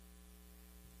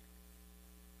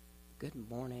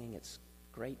Good morning. It's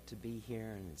great to be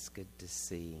here, and it's good to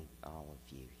see all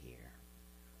of you here.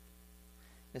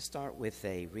 Let's start with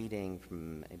a reading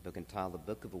from a book entitled The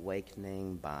Book of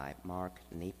Awakening by Mark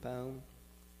Nepo.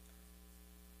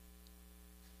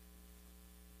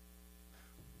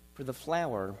 For the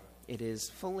flower, it is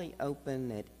fully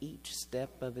open at each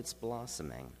step of its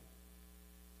blossoming.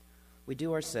 We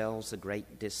do ourselves a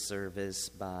great disservice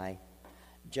by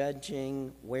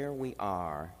judging where we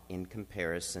are in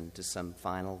comparison to some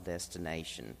final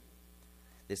destination.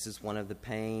 This is one of the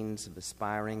pains of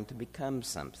aspiring to become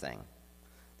something.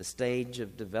 The stage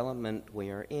of development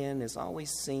we are in is always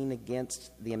seen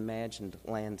against the imagined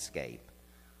landscape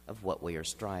of what we are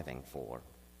striving for.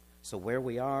 So where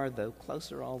we are, though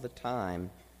closer all the time,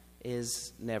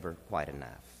 is never quite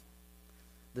enough.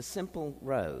 The simple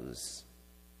rose,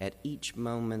 at each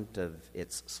moment of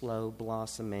its slow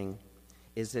blossoming,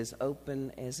 is as open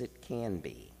as it can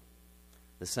be.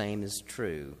 The same is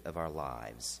true of our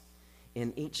lives.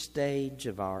 In each stage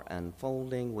of our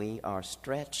unfolding, we are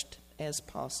stretched as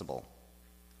possible.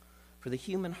 For the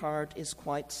human heart is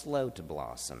quite slow to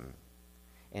blossom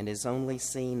and is only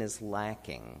seen as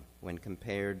lacking when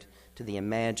compared to the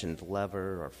imagined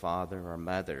lover or father or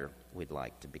mother we'd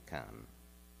like to become.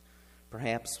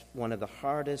 Perhaps one of the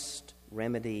hardest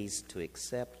remedies to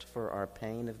accept for our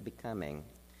pain of becoming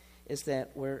is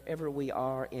that wherever we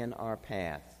are in our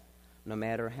path, no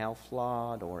matter how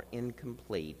flawed or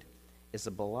incomplete, is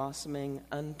a blossoming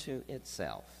unto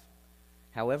itself.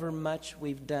 However much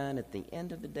we've done at the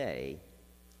end of the day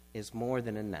is more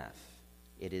than enough.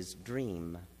 It is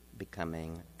dream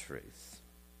becoming truth.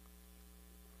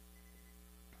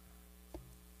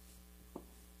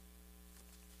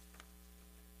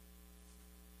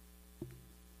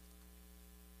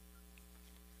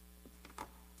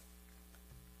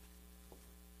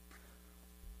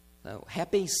 So,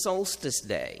 happy Solstice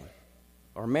Day,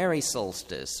 or Merry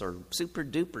Solstice, or Super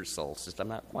Duper Solstice. I'm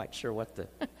not quite sure what the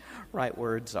right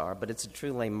words are, but it's a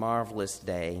truly marvelous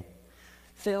day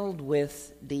filled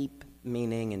with deep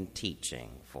meaning and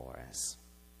teaching for us.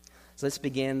 So let's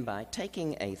begin by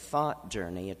taking a thought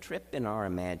journey, a trip in our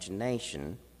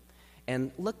imagination,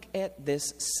 and look at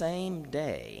this same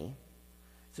day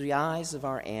through the eyes of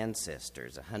our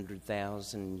ancestors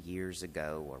 100,000 years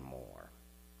ago or more.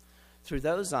 Through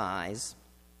those eyes,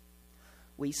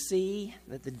 we see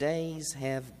that the days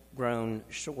have grown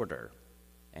shorter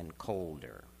and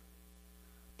colder.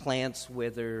 Plants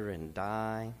wither and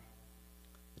die.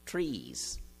 The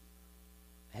trees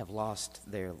have lost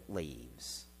their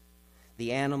leaves.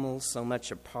 The animals, so much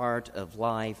a part of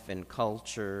life and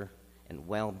culture and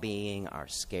well-being, are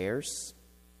scarce.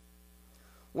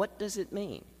 What does it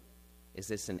mean? Is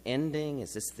this an ending?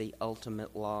 Is this the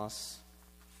ultimate loss?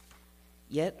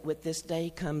 Yet with this day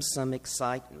comes some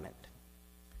excitement,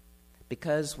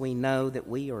 because we know that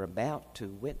we are about to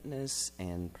witness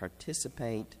and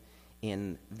participate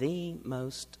in the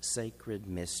most sacred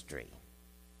mystery.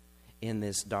 In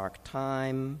this dark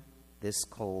time, this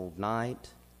cold night,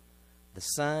 the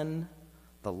sun,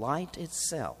 the light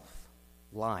itself,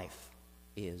 life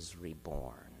is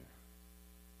reborn.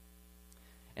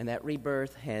 And that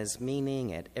rebirth has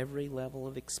meaning at every level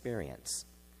of experience.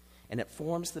 And it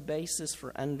forms the basis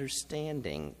for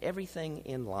understanding everything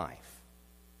in life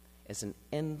as an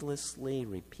endlessly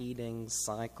repeating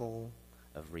cycle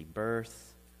of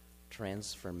rebirth,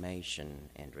 transformation,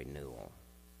 and renewal.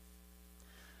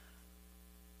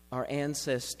 Our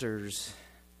ancestors,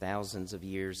 thousands of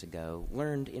years ago,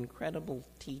 learned incredible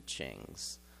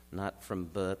teachings, not from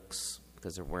books,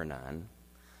 because there were none,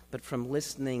 but from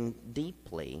listening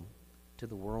deeply to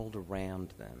the world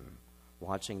around them,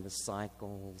 watching the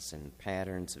cycles and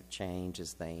patterns of change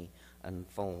as they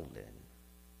unfolded.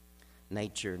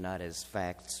 Nature not as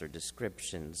facts or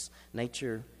descriptions,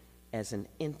 nature as an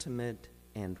intimate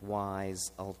and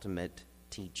wise ultimate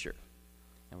teacher.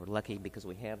 And we're lucky because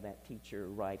we have that teacher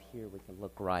right here. We can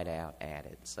look right out at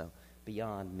it. So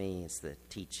beyond me is the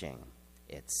teaching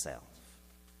itself.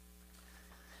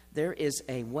 There is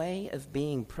a way of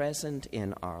being present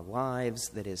in our lives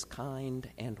that is kind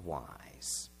and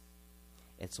wise.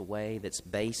 It's a way that's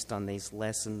based on these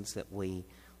lessons that we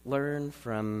learn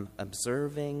from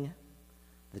observing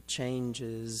the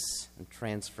changes and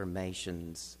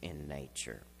transformations in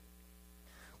nature.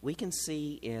 We can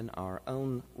see in our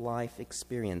own life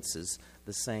experiences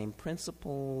the same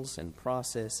principles and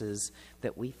processes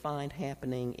that we find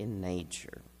happening in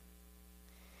nature.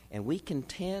 And we can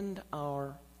tend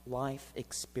our life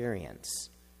experience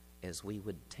as we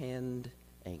would tend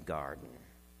a garden.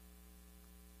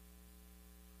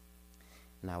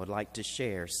 And I would like to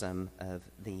share some of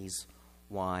these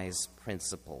wise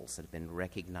principles that have been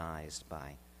recognized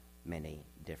by many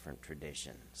different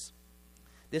traditions.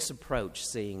 This approach,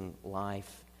 seeing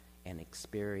life and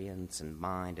experience and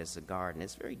mind as a garden,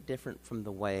 is very different from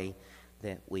the way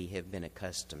that we have been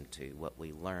accustomed to, what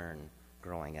we learn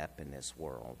growing up in this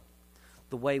world.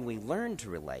 The way we learn to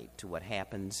relate to what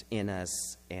happens in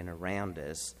us and around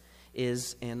us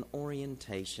is an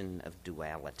orientation of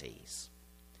dualities.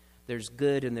 There's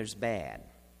good and there's bad.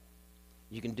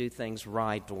 You can do things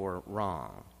right or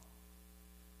wrong.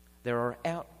 There are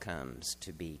outcomes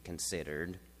to be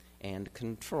considered, and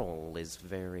control is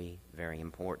very, very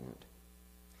important.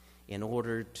 In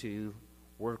order to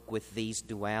work with these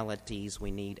dualities,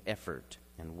 we need effort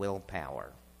and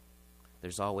willpower.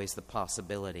 There's always the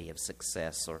possibility of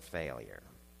success or failure.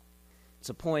 It's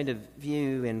a point of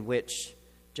view in which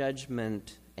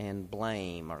judgment and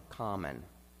blame are common.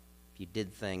 If you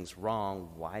did things wrong,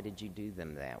 why did you do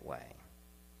them that way?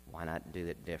 Why not do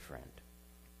it different?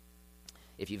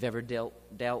 If you've ever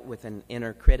dealt with an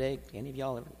inner critic, any of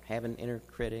y'all ever have an inner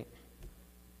critic?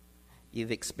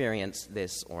 You've experienced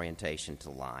this orientation to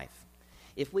life.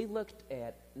 If we looked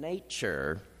at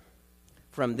nature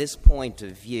from this point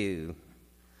of view,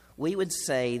 we would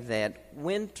say that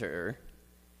winter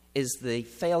is the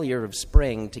failure of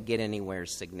spring to get anywhere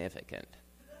significant.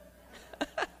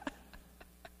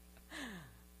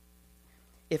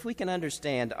 If we can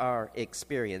understand our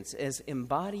experience as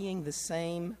embodying the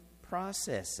same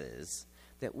processes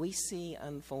that we see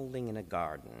unfolding in a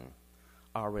garden,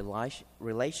 our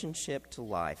relationship to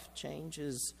life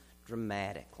changes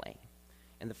dramatically.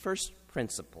 And the first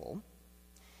principle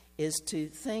is to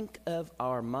think of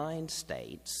our mind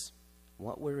states,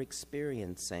 what we're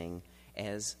experiencing,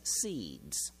 as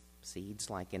seeds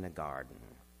like in a garden.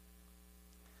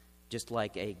 Just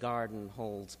like a garden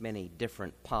holds many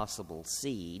different possible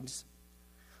seeds,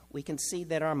 we can see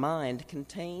that our mind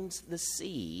contains the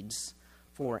seeds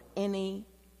for any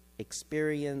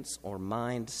experience or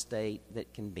mind state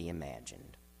that can be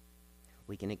imagined.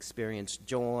 We can experience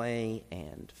joy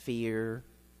and fear,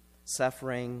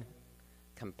 suffering,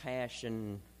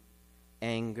 compassion,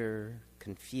 anger,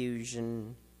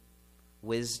 confusion,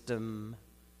 wisdom,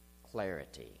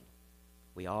 clarity.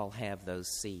 We all have those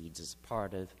seeds as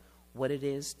part of what it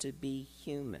is to be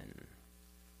human.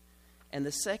 And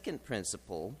the second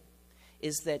principle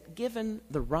is that given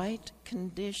the right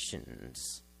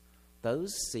conditions,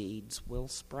 those seeds will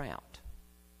sprout.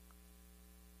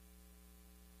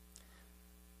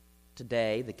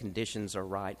 Today, the conditions are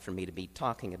right for me to be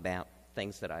talking about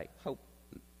things that I hope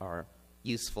are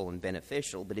useful and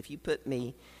beneficial, but if you put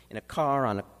me in a car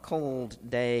on a cold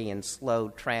day in slow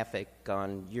traffic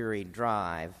on Uri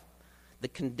Drive, the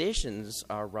conditions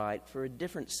are right for a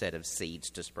different set of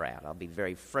seeds to sprout. I'll be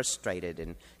very frustrated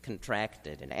and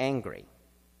contracted and angry.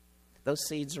 Those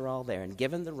seeds are all there, and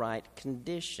given the right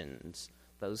conditions,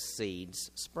 those seeds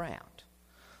sprout.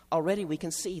 Already we can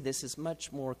see this is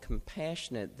much more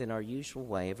compassionate than our usual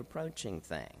way of approaching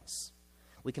things.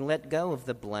 We can let go of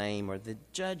the blame or the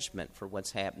judgment for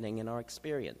what's happening in our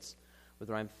experience.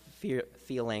 Whether I'm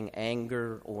feeling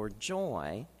anger or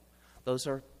joy, those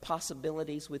are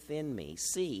possibilities within me,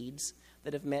 seeds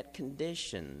that have met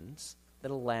conditions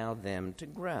that allow them to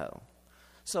grow.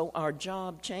 So our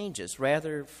job changes.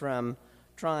 Rather from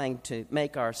trying to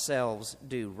make ourselves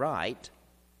do right,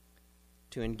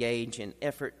 to engage in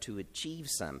effort to achieve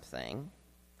something,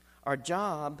 our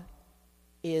job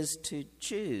is to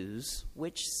choose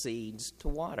which seeds to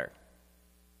water.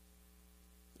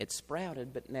 It's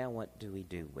sprouted, but now what do we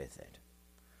do with it?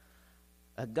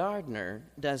 A gardener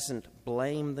doesn't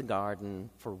blame the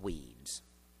garden for weeds,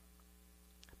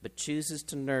 but chooses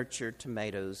to nurture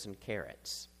tomatoes and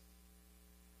carrots.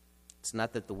 It's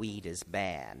not that the weed is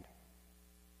bad.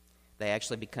 They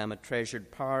actually become a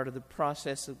treasured part of the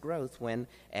process of growth when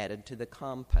added to the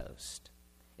compost.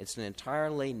 It's an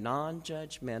entirely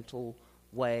non-judgmental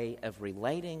way of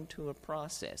relating to a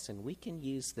process, and we can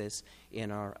use this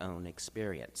in our own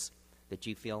experience. That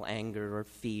you feel anger or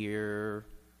fear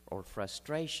or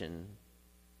frustration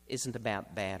isn't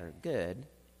about bad or good.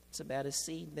 It's about a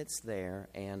seed that's there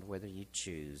and whether you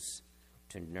choose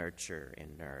to nurture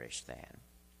and nourish that.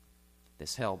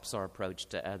 This helps our approach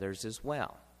to others as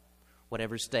well.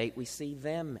 Whatever state we see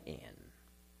them in,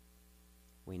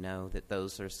 we know that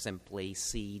those are simply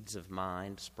seeds of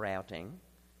mind sprouting.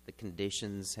 The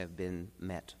conditions have been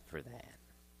met for that.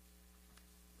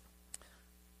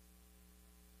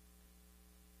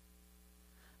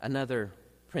 Another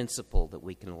principle that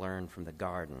we can learn from the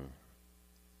garden,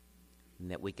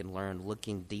 and that we can learn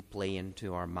looking deeply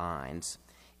into our minds,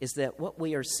 is that what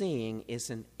we are seeing is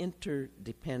an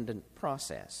interdependent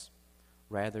process.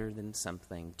 rather than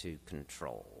something to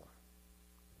control.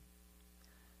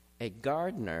 A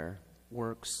gardener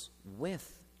works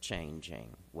with changing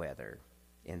weather,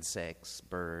 insects,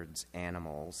 birds,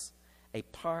 animals, a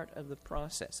part of the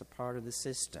process, a part of the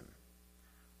system,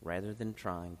 rather than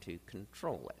trying to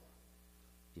control it.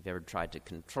 If you've ever tried to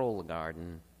control a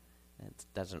garden, it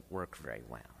doesn't work very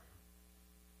well.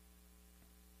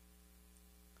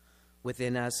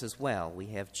 Within us as well, we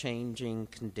have changing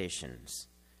conditions,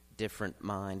 different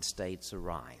mind states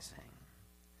arising.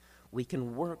 We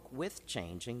can work with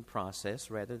changing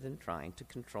process rather than trying to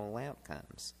control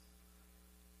outcomes.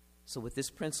 So with this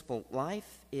principle,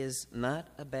 life is not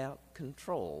about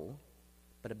control,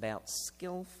 but about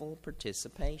skillful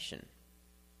participation.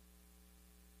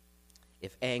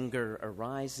 If anger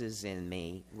arises in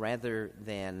me, rather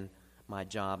than my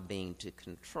job being to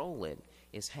control it,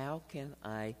 is how can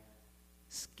I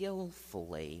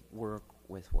skillfully work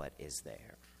with what is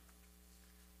there?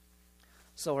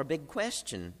 So our big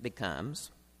question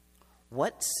becomes,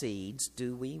 what seeds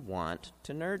do we want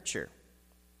to nurture?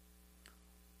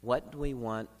 What do we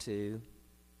want to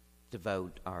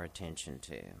devote our attention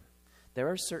to? There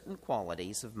are certain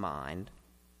qualities of mind,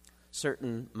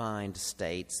 certain mind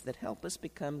states that help us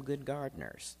become good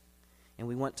gardeners. And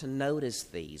we want to notice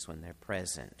these when they're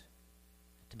present,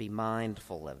 to be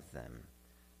mindful of them,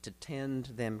 to tend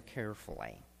them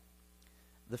carefully.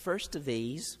 The first of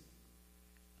these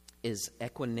is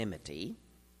equanimity,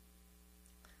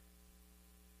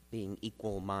 being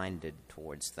equal-minded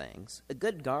towards things. A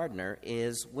good gardener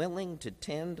is willing to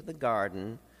tend the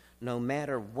garden no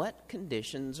matter what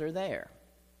conditions are there.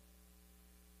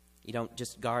 You don't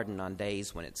just garden on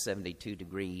days when it's 72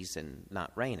 degrees and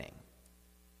not raining.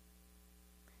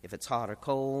 If it's hot or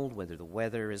cold, whether the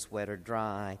weather is wet or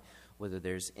dry, whether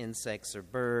there's insects or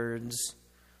birds,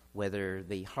 whether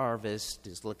the harvest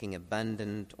is looking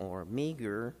abundant or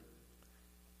meager,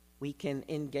 we can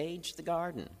engage the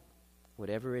garden,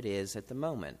 whatever it is at the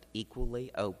moment,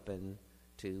 equally open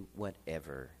to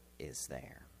whatever is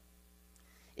there.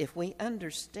 If we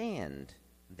understand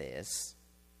this,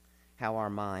 how our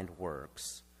mind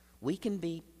works, we can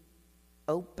be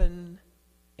open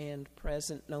and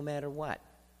present no matter what.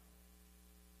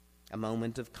 A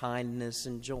moment of kindness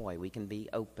and joy, we can be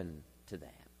open to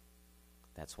that.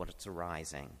 That's what's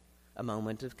arising. A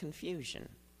moment of confusion,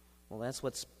 well, that's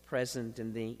what's present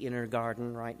in the inner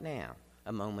garden right now.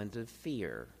 A moment of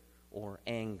fear or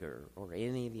anger or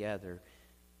any of the other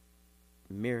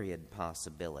myriad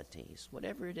possibilities.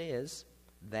 Whatever it is,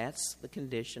 that's the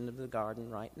condition of the garden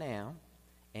right now,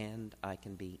 and I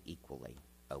can be equally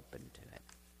open to it.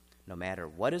 No matter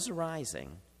what is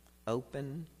arising,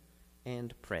 open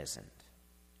and present.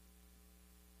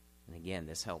 And again,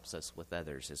 this helps us with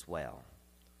others as well.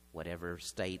 Whatever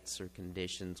states or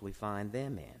conditions we find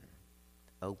them in,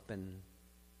 open,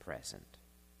 present.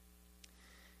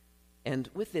 And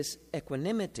with this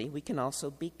equanimity, we can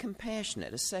also be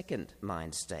compassionate, a second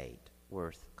mind state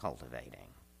worth cultivating.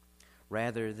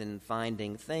 Rather than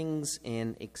finding things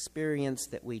in experience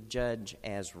that we judge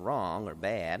as wrong or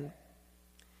bad,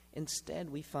 instead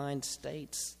we find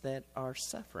states that are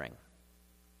suffering.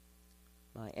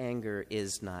 My anger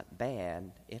is not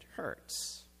bad, it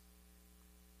hurts.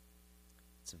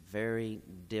 It's a very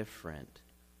different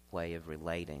way of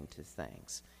relating to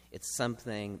things. It's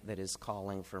something that is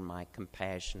calling for my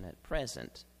compassionate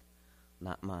present,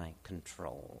 not my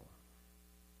control.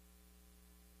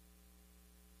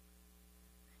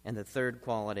 And the third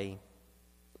quality,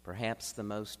 perhaps the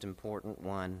most important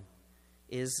one,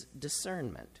 is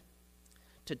discernment.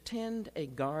 To tend a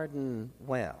garden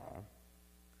well,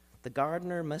 the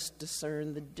gardener must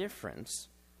discern the difference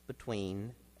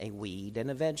between a weed and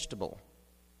a vegetable.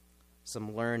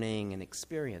 Some learning and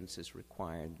experience is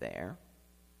required there.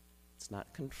 It's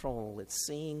not control, it's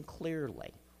seeing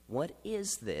clearly. What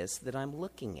is this that I'm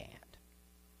looking at?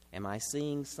 Am I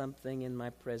seeing something in my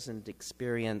present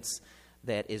experience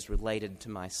that is related to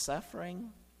my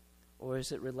suffering, or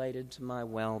is it related to my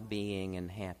well-being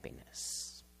and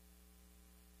happiness?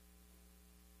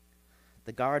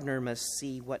 The gardener must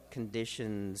see what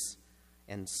conditions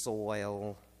and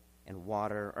soil and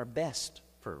water are best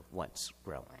for what's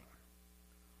growing.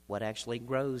 What actually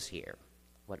grows here?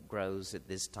 What grows at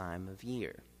this time of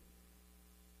year?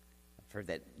 I've heard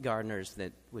that gardeners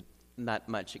that with not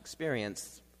much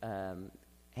experience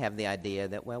have the idea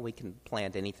that, well, we can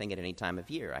plant anything at any time of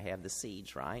year. I have the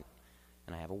seeds, right?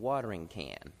 And I have a watering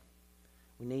can.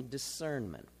 We need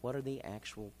discernment. What are the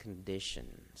actual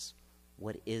conditions?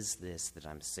 What is this that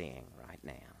I'm seeing right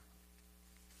now?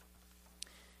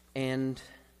 And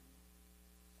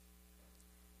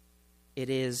it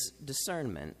is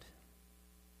discernment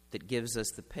that gives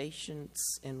us the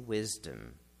patience and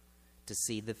wisdom to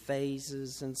see the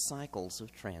phases and cycles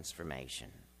of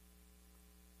transformation,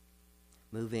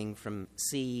 moving from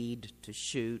seed to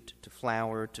shoot to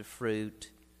flower to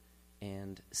fruit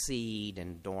and seed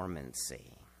and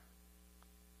dormancy.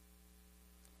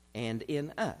 And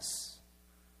in us,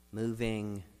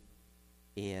 moving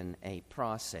in a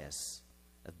process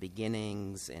of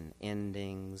beginnings and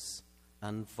endings,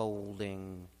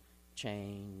 unfolding,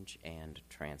 change, and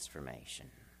transformation.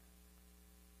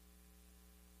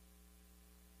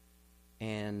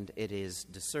 And it is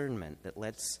discernment that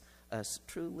lets us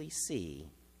truly see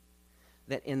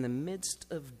that in the midst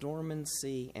of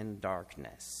dormancy and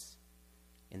darkness,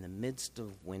 in the midst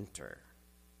of winter,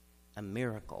 a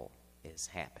miracle is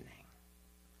happening.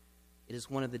 It is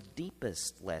one of the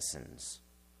deepest lessons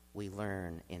we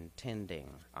learn in tending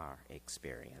our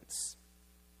experience.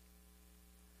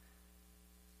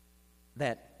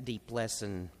 That deep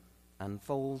lesson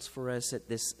unfolds for us at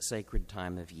this sacred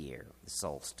time of year, the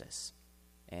solstice,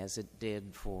 as it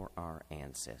did for our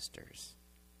ancestors.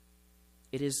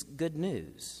 It is good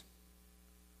news.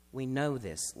 We know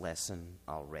this lesson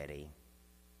already.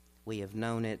 We have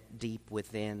known it deep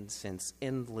within since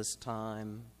endless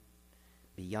time,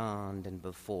 beyond and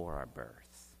before our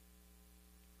birth.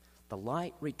 The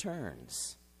light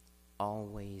returns,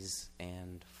 always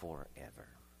and forever.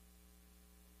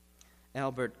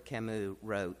 Albert Camus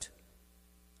wrote,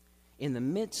 "In the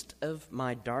midst of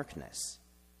my darkness,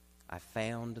 I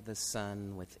found the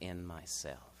sun within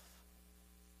myself."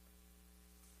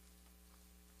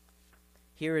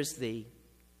 Here is the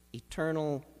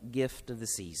eternal gift of the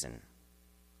season.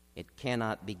 It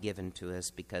cannot be given to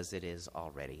us because it is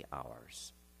already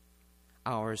ours.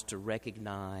 Ours to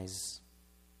recognize,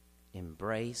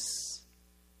 embrace,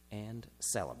 and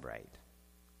celebrate.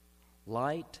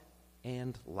 Light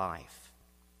and life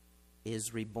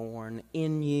is reborn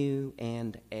in you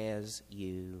and as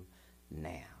you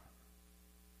now.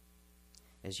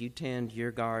 As you tend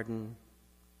your garden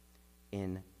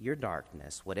in your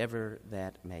darkness, whatever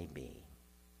that may be,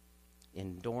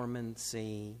 in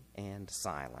dormancy and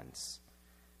silence,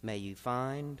 may you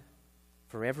find,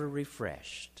 forever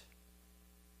refreshed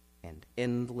and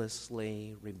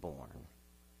endlessly reborn,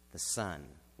 the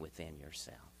sun within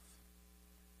yourself.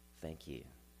 Thank you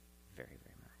very, very much.